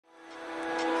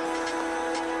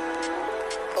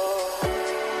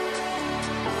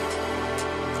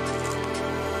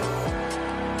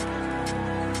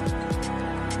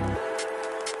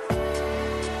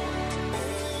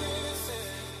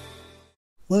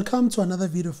Welcome to another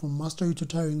video from Mastery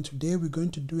Tutoring. Today we're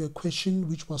going to do a question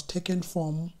which was taken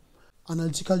from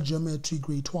Analytical Geometry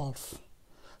Grade 12.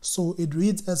 So it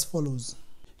reads as follows.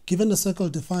 Given a circle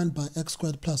defined by x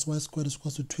squared plus y squared is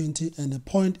equal to 20 and a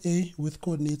point A with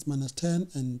coordinates minus 10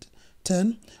 and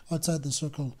 10 outside the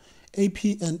circle, AP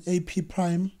and AP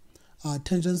prime are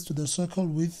tangents to the circle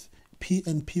with P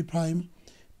and P prime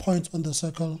points on the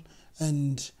circle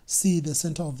and C the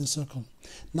center of the circle.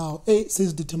 Now A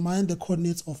says determine the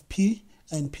coordinates of P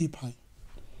and P prime.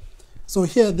 So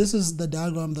here, this is the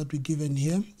diagram that we're given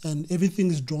here, and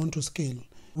everything is drawn to scale.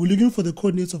 We're looking for the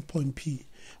coordinates of point P.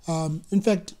 In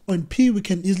fact, on P, we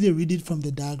can easily read it from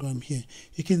the diagram here.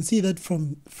 You can see that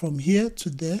from here to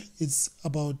there, it's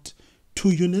about 2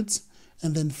 units.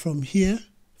 And then from here,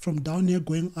 from down here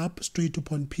going up straight to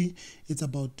point P, it's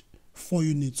about 4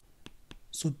 units.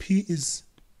 So P is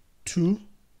 2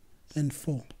 and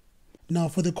 4. Now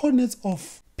for the coordinates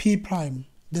of P prime,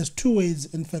 there's 2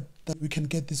 ways, in fact, that we can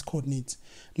get these coordinates.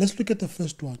 Let's look at the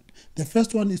first one. The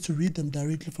first one is to read them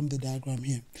directly from the diagram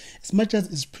here. As much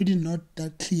as it's pretty not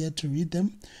that clear to read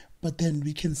them, but then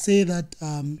we can say that,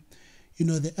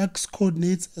 the x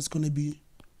coordinates is going to be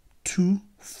 2,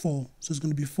 4. So it's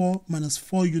going to be 4 minus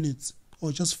 4 units,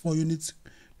 or just 4 units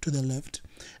to the left.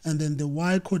 And then the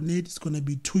y coordinate is going to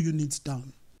be 2 units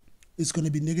down. It's going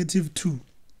to be negative 2.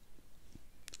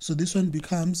 So this one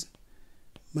becomes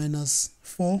minus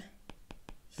 4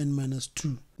 and minus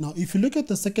 2. Now, if you look at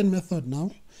the second method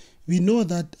now, we know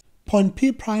that point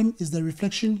P prime is the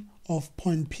reflection of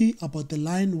point P about the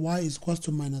line y is equal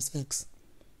to minus x.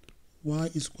 Y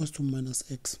is equal to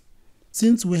minus x.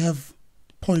 Since we have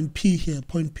point P here,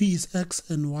 point P is x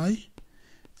and y,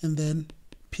 and then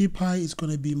P pi is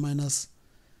going to be minus,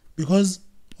 because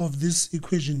of this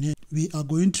equation here, we are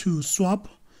going to swap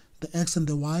the x and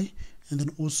the y, and then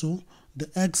also the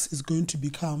x is going to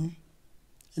become,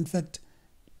 in fact,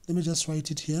 let me just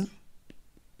write it here.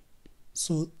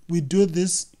 So we do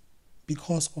this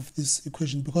because of this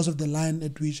equation, because of the line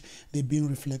at which they're being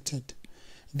reflected.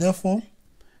 Therefore,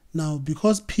 now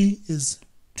because P is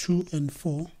 2 and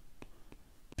 4,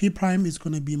 P prime is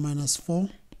going to be minus 4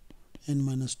 and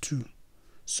minus 2.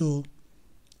 So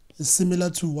it's similar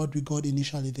to what we got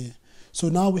initially there. So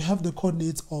now we have the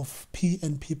coordinates of P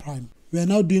and P prime. We are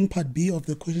now doing part B of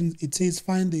the question. It says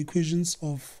find the equations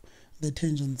of the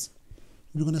tangents.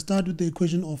 We're going to start with the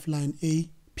equation of line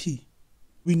AP.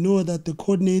 We know that the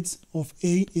coordinates of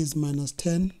A is minus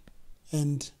 10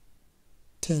 and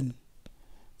 10.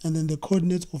 And then the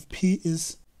coordinates of P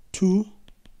is 2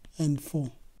 and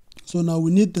 4. So now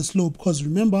we need the slope, because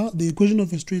remember, the equation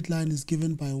of a straight line is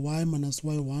given by y minus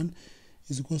y1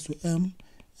 is equals to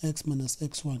mx minus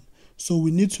x1. So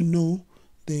we need to know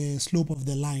the slope of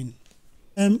the line.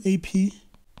 MAP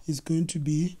is going to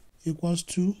be equals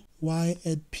to y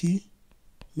at P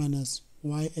minus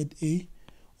y at A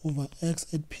over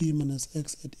x at P minus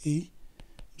x at A,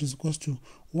 which is equals to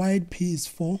y at P is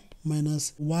 4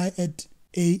 minus y at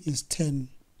A is 10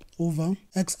 over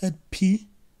x at P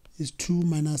is 2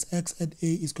 minus x at A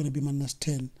is going to be minus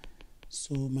 10.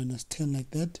 So minus 10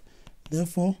 like that.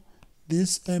 Therefore,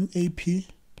 this MAP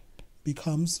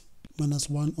becomes minus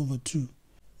 1 over 2.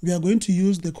 We are going to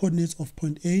use the coordinates of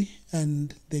point A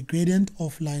and the gradient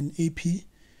of line AP,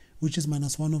 which is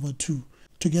minus 1 over 2,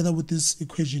 together with this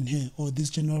equation here, or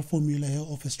this general formula here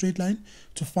of a straight line,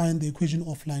 to find the equation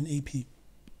of line AP.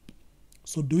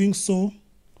 So doing so,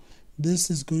 this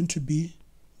is going to be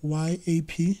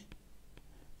YAP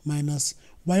minus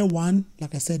Y1.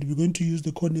 Like I said, we're going to use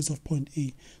the coordinates of point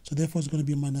A. So therefore, it's going to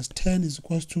be minus 10 is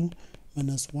equals to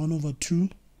minus 1 over 2.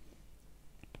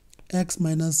 X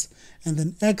minus, and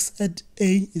then x at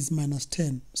A is minus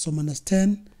 10. So minus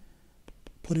 10,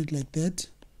 put it like that.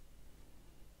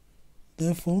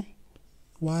 Therefore,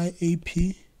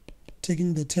 YAP,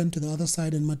 taking the 10 to the other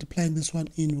side and multiplying this one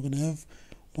in, we're going to have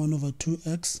 1 over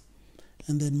 2x,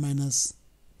 and then minus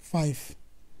 5.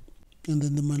 And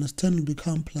then the minus 10 will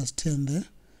become plus 10 there.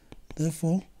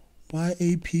 Therefore,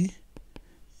 YAP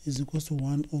is equal to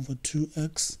 1 over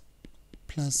 2x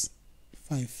plus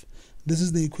 5. This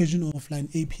is the equation of line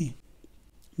AP.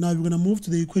 Now we're going to move to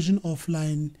the equation of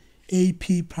line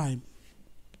AP prime.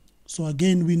 So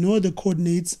again, we know the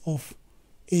coordinates of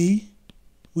A,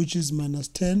 which is minus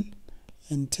 10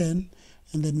 and 10.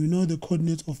 And then we know the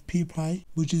coordinates of P prime,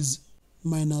 which is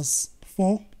minus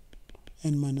 4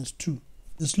 and minus 2.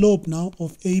 The slope now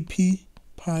of AP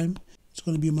prime is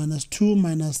going to be minus 2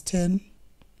 minus 10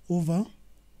 over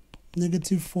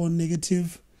negative 4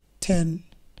 negative 10,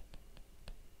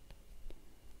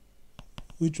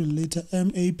 which will later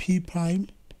MAP prime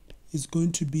is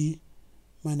going to be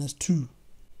minus 2.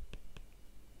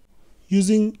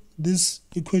 using this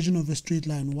equation of a straight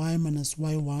line, y minus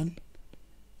y1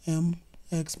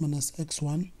 mx minus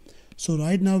x1. So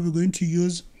right now we're going to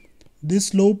use this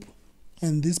slope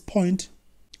and this point.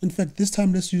 In fact, this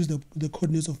time let's use the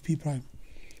coordinates of p prime.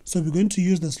 So we're going to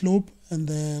use the slope and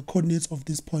the coordinates of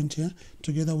this point here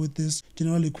together with this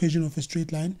general equation of a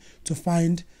straight line to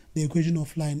find the equation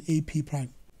of line AP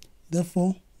prime.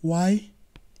 Therefore, y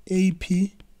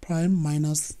AP prime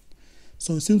minus,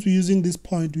 so since we're using this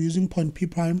point, we're using point P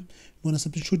prime, we're going to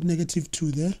substitute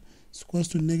 -2 there. It's equals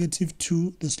to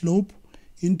 -2 the slope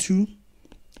into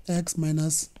x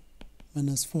minus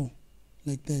 4,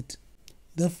 like that.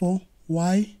 Therefore,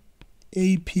 y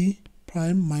AP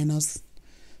prime minus,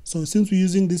 so since we're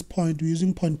using this point, we're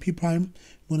using point P prime,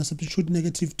 we're going to substitute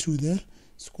 -2 there.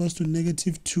 It's equals to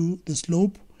 -2 the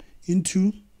slope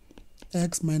into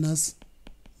x minus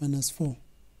 4,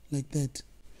 like that.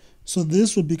 So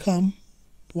this will become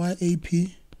y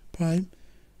AP prime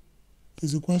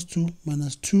is equals to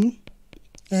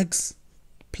 -2x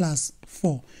plus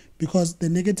 4, because the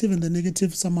negative and the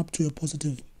negative sum up to a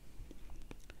positive.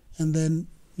 And then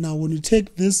now when you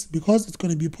take this, because it's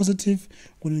going to be positive,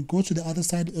 when you go to the other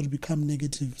side, it will become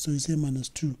negative. So you say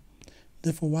 -2.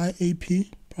 Therefore, y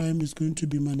AP prime is going to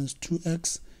be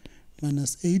 -2x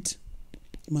minus 8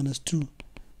 minus 2.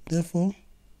 Therefore,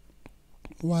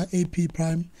 y AP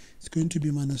prime is going to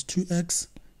be -2x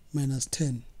minus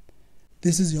 10.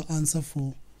 This is your answer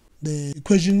for the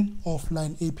equation of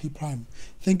line AP prime.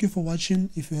 Thank you for watching.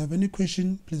 If you have any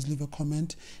question, please leave a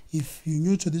comment. If you're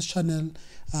new to this channel,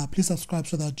 please subscribe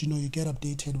so that you get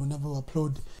updated whenever we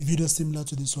upload videos similar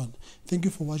to this one. Thank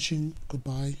you for watching.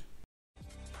 Goodbye.